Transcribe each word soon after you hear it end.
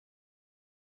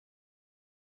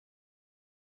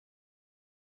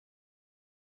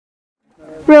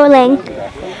Rolling.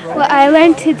 What I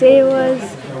learned today was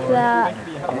that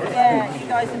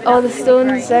all the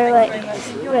stones are like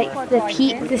the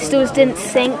peat. The stones didn't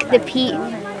sink. The peat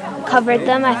covered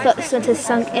them. I thought the stones had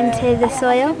sunk into the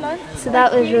soil, so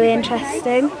that was really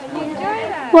interesting.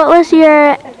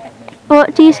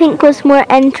 What do you think was more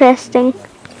interesting?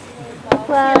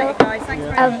 Well,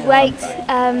 I've liked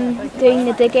doing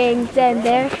the digging down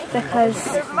there because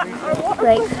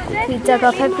we dug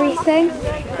up everything,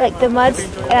 like the mud,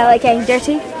 and I like getting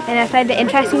dirty, and I find it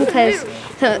interesting because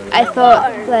I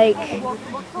thought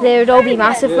there would all be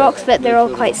massive rocks, but they're all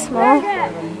quite small.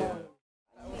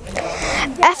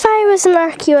 If I was an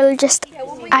archaeologist,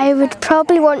 I would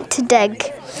probably want to dig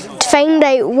to find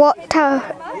out what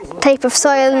type of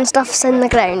soil and stuff's in the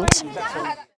ground.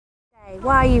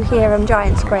 Why are you here on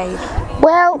Giant's Grave?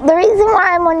 Well, the reason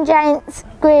why I'm on Giant's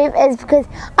Grave is because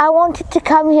I wanted to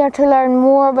come here to learn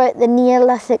more about the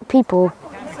Neolithic people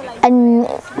and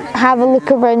have a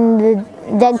look around the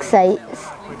dig sites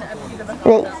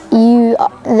that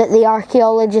the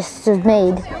archaeologists have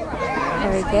made.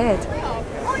 Very good.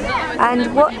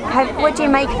 And what do you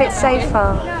make of it so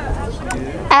far?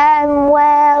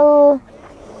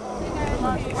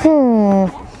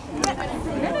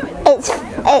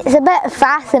 It's a bit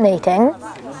fascinating,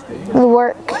 the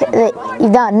work that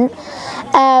you've done,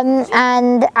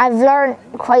 and I've learned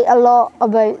quite a lot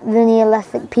about the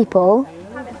Neolithic people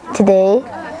today,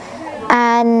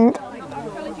 and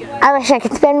I wish I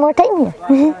could spend more time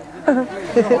here.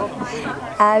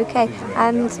 Okay,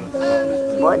 and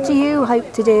what do you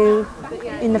hope to do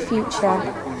in the future?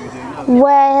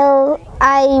 Well,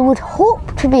 I would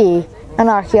hope to be an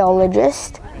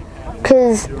archaeologist,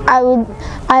 because I would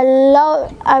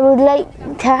like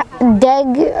to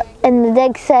dig in the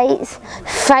dig sites,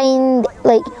 find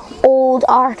old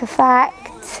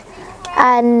artifacts,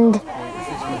 and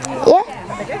yeah.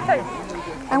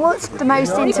 And what's the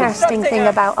most interesting thing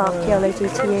about archaeology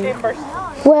to you?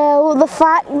 Well, the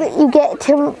fact that you get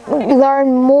to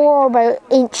learn more about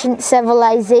ancient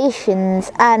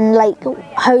civilizations and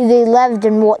how they lived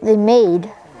and what they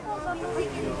made.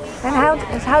 And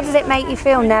how does it make you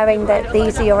feel knowing that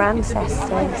these are your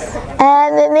ancestors?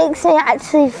 It makes me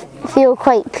actually feel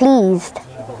quite pleased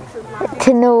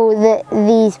to know that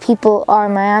these people are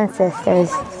my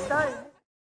ancestors.